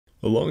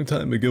A long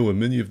time ago, when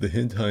many of the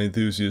hentai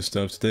enthusiasts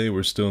of today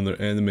were still in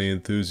their anime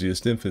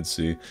enthusiast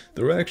infancy,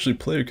 there were actually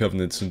player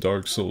covenants in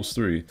Dark Souls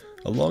 3.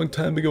 A long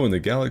time ago in a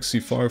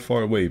galaxy far,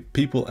 far away,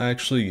 people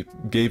actually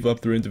gave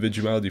up their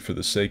individuality for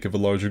the sake of a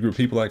larger group.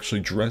 People actually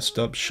dressed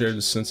up, shared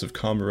a sense of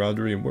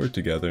camaraderie, and worked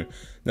together.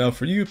 Now,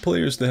 for you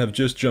players that have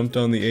just jumped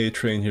on the A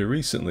train here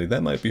recently,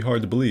 that might be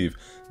hard to believe,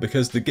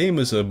 because the game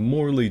is a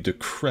morally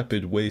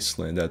decrepit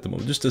wasteland at the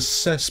moment. Just a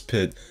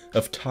cesspit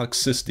of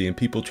toxicity and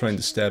people trying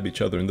to stab each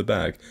other in the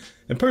back.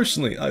 And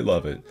personally, I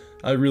love it.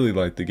 I really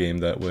like the game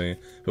that way.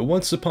 But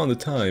once upon a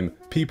time,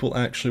 people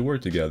actually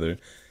worked together.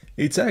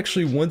 It's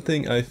actually one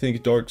thing I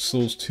think Dark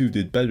Souls 2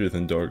 did better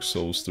than Dark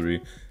Souls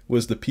 3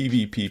 was the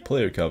PvP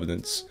player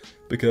covenants,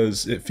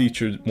 because it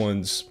featured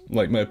ones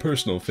like my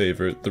personal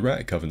favorite, the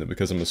Rat Covenant,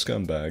 because I'm a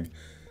scumbag.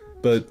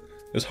 But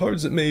as hard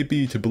as it may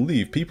be to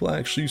believe, people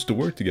actually used to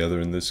work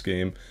together in this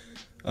game.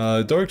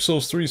 Dark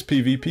Souls 3's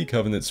PvP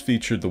covenants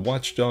featured the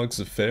Watchdogs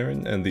of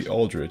Farron and the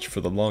Aldrich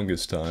for the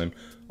longest time,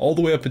 all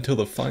the way up until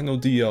the final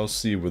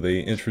DLC where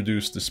they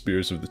introduced the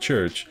Spears of the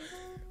Church,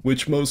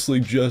 which mostly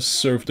just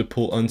served to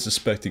pull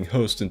unsuspecting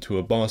hosts into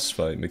a boss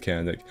fight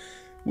mechanic,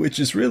 which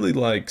is really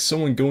like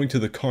someone going to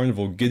the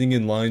carnival, getting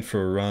in line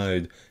for a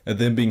ride, and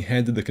then being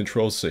handed the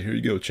controls to say, "Here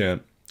you go,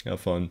 champ, have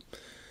fun."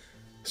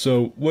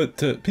 So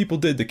what people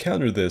did to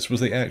counter this was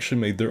they actually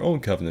made their own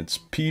covenants,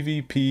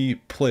 PvP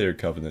player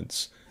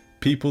covenants.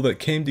 People that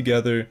came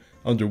together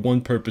under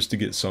one purpose to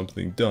get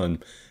something done.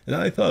 And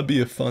I thought it'd be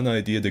a fun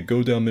idea to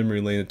go down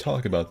memory lane and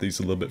talk about these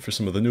a little bit for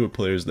some of the newer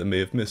players that may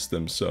have missed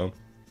them, so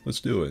let's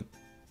do it.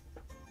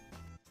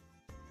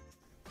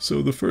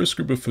 So the first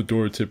group of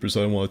Fedora tippers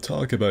I want to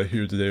talk about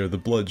here today are the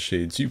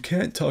Bloodshades. You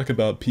can't talk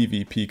about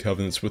PvP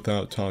covenants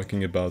without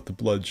talking about the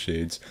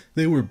Bloodshades.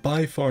 They were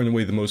by far and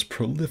away the most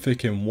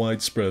prolific and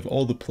widespread of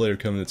all the player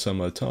covenants I'm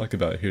going to talk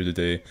about here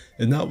today,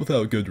 and not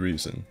without good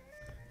reason.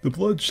 The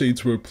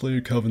Bloodshades were a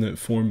player covenant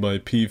formed by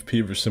Peeve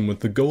Peverson with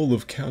the goal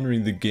of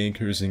countering the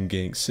gankers in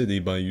Gank City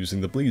by using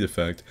the bleed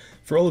effect.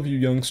 For all of you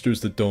youngsters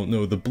that don't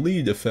know, the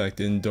bleed effect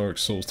in Dark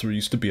Souls 3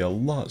 used to be a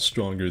lot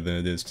stronger than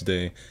it is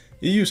today.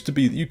 It used to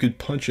be that you could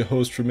punch a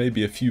host for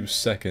maybe a few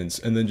seconds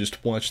and then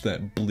just watch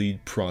that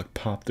bleed proc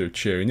pop their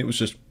cherry, and it was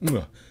just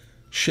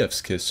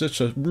chef's kiss.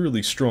 Such a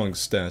really strong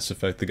status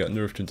effect that got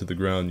nerfed into the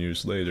ground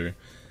years later.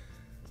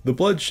 The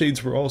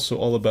Bloodshades were also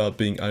all about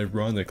being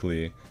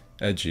ironically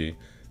edgy,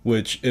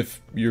 which, if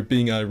you're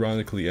being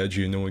ironically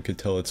edgy and no one could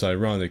tell it's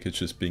ironic, it's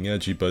just being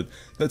edgy, but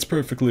that's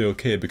perfectly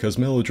okay because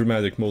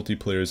melodramatic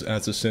multiplayer is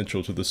as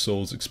essential to the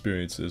Souls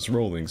experience as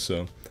rolling,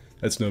 so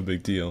that's no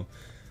big deal.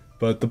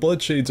 But the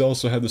Bloodshades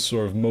also had this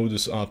sort of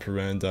modus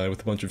operandi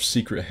with a bunch of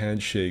secret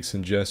handshakes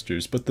and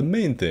gestures, but the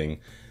main thing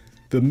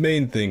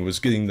was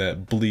getting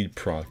that bleed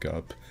proc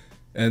up.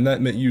 And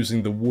that meant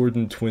using the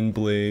Warden Twin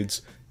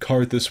Blades,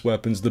 Karthus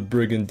weapons, the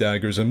Brigand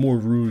daggers, and more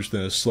rouge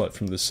than a slut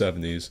from the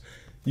 70s.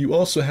 You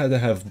also had to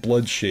have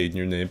Bloodshade in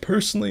your name.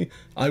 Personally,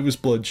 I was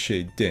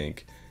Bloodshade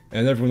Dink,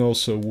 and everyone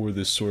also wore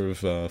this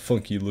sort of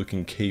funky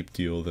looking cape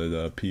deal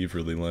that Peeve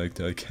really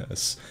liked, I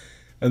guess.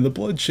 And the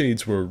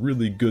Bloodshades were a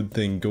really good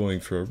thing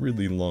going for a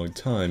really long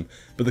time,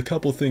 but a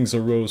couple things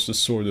arose to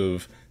sort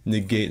of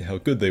negate how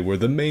good they were.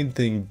 The main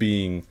thing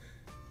being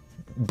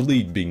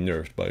bleed being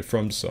nerfed by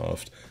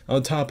FromSoft.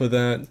 On top of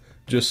that,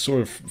 just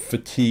sort of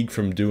fatigue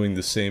from doing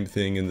the same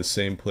thing in the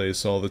same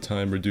place all the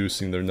time,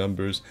 reducing their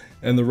numbers,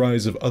 and the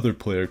rise of other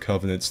player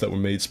covenants that were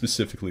made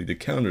specifically to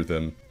counter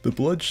them. The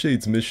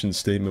Bloodshades' mission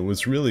statement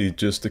was really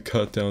just to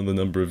cut down the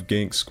number of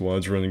gank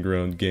squads running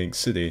around Gank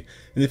City,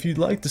 and if you'd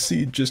like to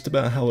see just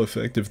about how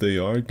effective they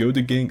are, go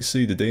to Gank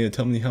City today and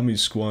tell me how many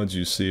squads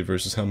you see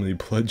versus how many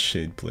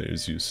Bloodshade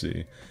players you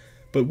see.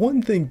 But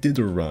one thing did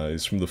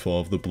arise from the fall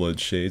of the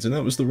Bloodshades, and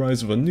that was the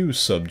rise of a new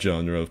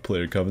subgenre of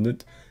player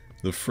covenant,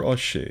 the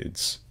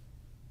Frostshades.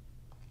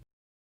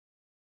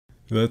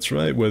 That's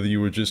right, whether you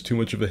were just too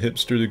much of a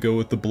hipster to go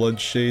with the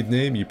Bloodshade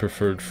name, you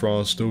preferred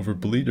Frost over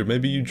Bleed, or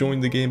maybe you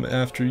joined the game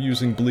after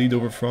using Bleed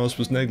over Frost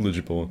was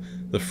negligible,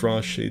 the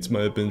Frostshades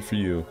might have been for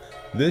you.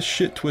 This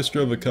shit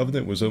twister of a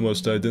covenant was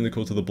almost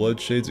identical to the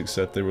Bloodshades,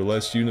 except they were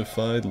less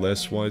unified,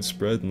 less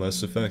widespread, and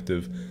less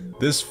effective.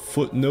 This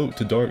footnote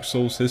to Dark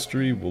Souls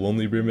history will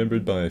only be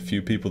remembered by a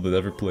few people that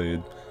ever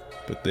played,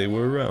 but they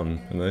were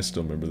around, and I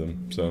still remember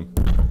them, so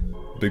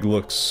big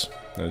looks.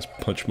 I just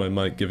punched my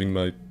mic, giving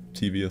my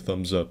TV a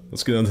thumbs up.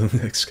 Let's get on to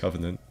the next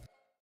covenant.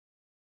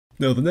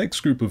 Now, the next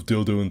group of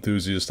dildo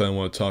enthusiasts I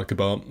want to talk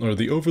about are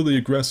the overly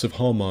aggressive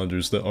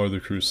hallmongers that are the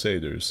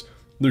Crusaders.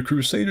 The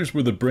Crusaders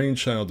were the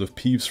brainchild of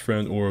Peeve's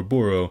friend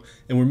Ouroboros,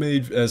 and were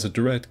made as a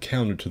direct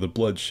counter to the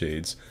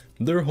Bloodshades.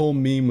 Their whole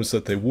meme was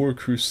that they wore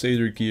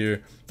Crusader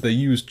gear, they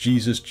used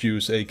Jesus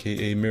juice,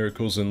 aka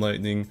miracles and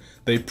lightning,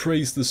 they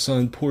praised the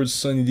sun, poured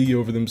Sunny D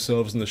over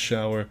themselves in the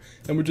shower,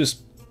 and were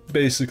just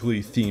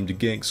basically themed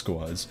gank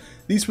squads.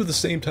 These were the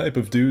same type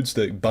of dudes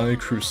that buy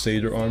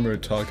Crusader armor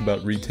and talk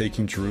about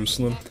retaking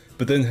Jerusalem,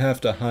 but then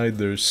have to hide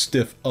their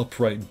stiff,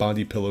 upright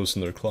body pillows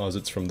in their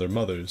closets from their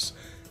mothers.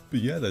 But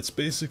yeah, that's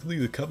basically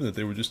the Covenant.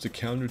 They were just a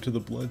counter to the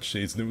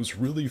Bloodshades, and it was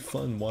really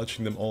fun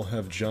watching them all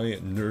have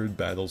giant nerd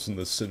battles in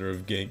the center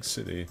of Gank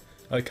City.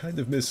 I kind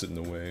of miss it in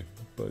a way,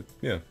 but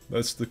yeah,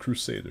 that's the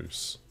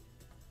Crusaders.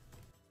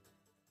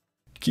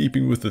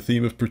 Keeping with the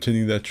theme of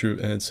pretending that your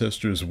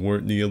ancestors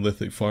weren't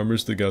Neolithic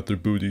farmers that got their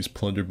booties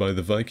plundered by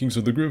the Vikings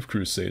are the Grove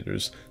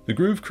Crusaders. The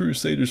Grove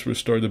Crusaders were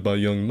started by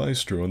young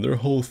Maestro, and their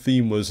whole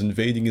theme was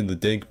invading in the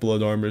dank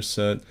blood armor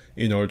set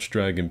in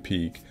Archdragon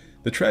Peak.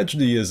 The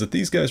tragedy is that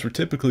these guys were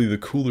typically the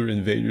cooler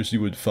invaders you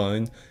would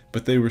find,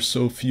 but they were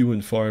so few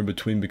and far in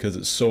between because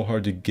it's so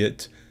hard to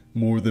get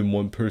more than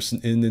one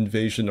person in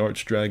Invasion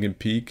Archdragon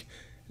Peak.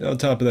 And on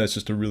top of that, it's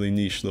just a really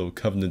niche little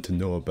Covenant to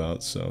know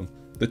about, so...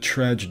 the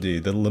tragedy,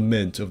 the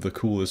lament of the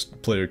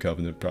coolest player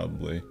Covenant,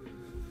 probably.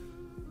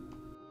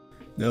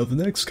 Now, the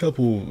next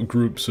couple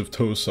groups of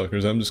toe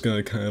suckers, I'm just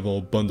gonna kind of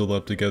all bundle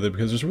up together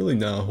because there's really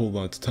not a whole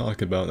lot to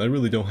talk about, and I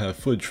really don't have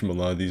footage from a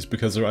lot of these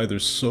because they're either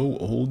so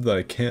old that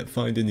I can't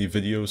find any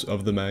videos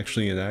of them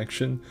actually in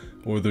action,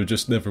 or there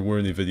just never were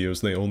any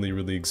videos and they only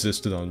really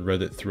existed on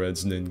Reddit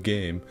threads and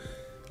in-game.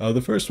 The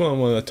first one I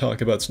want to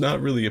talk about, it's not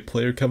really a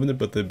player Covenant,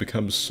 but they've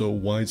become so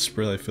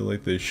widespread I feel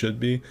like they should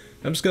be.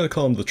 I'm just going to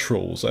call them the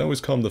Trolls. I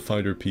always call them the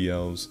Fighter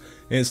PLs.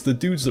 And it's the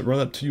dudes that run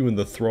up to you in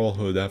the Thrall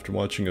Hood after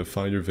watching a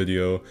fighter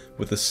video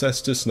with a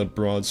cestus and a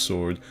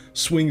broadsword,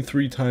 swing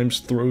 3 times,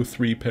 throw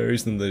 3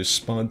 parries, and then they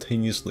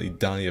spontaneously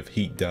die of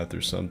heat death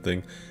or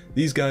something.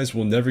 These guys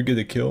will never get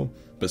a kill,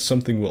 but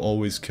something will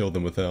always kill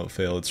them without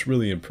fail. It's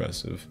really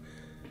impressive.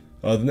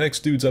 The next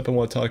dudes up I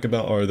want to talk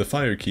about are the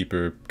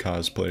Firekeeper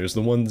cosplayers,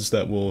 the ones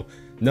that will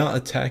not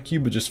attack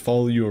you but just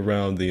follow you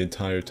around the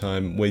entire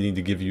time, waiting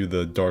to give you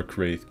the Dark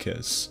Wraith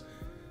kiss.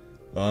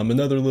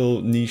 Another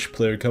little niche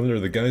player Covenant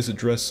are the guys that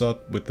dress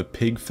up with the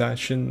pig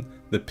fashion,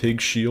 the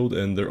pig shield,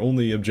 and their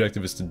only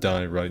objective is to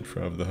die right in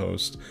front of the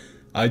host.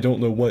 I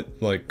don't know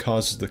what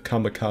causes the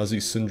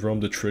kamikaze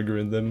syndrome to trigger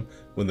in them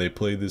when they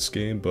play this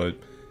game, but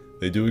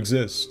they do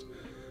exist.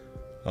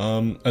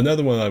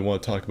 Another one I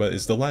want to talk about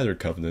is the Ladder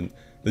Covenant.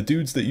 The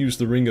dudes that use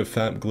the Ring of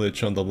Fap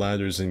glitch on the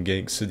ladders in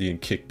Gank City and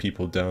kick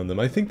people down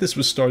them. I think this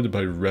was started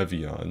by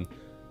Revion.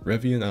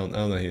 Revion? I don't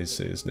know how to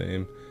say his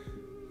name.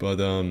 But,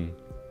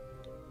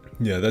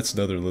 yeah, that's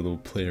another little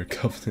player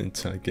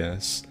Covenant, I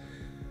guess.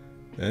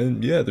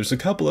 And, yeah, there's a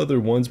couple other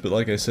ones, but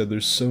like I said,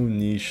 they're so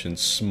niche and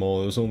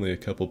small. There's only a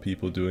couple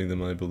people doing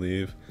them, I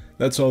believe.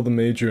 That's all the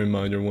major and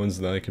minor ones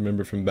that I can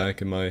remember from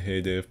back in my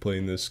heyday of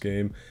playing this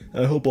game.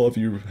 I hope all of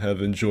you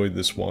have enjoyed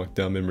this walk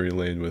down memory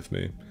lane with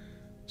me.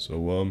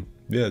 So,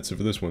 yeah, that's it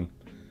for this one.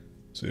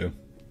 See ya.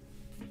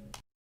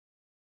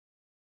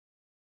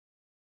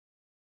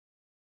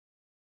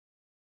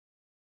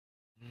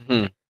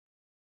 I'm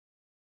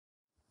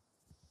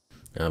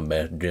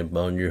about to jump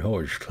on your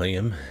horse,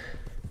 Clem.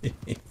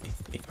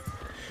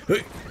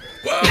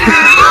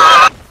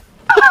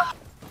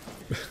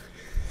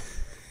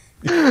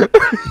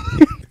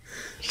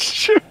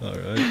 Sure.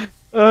 Alright.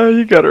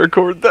 You gotta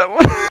record that one.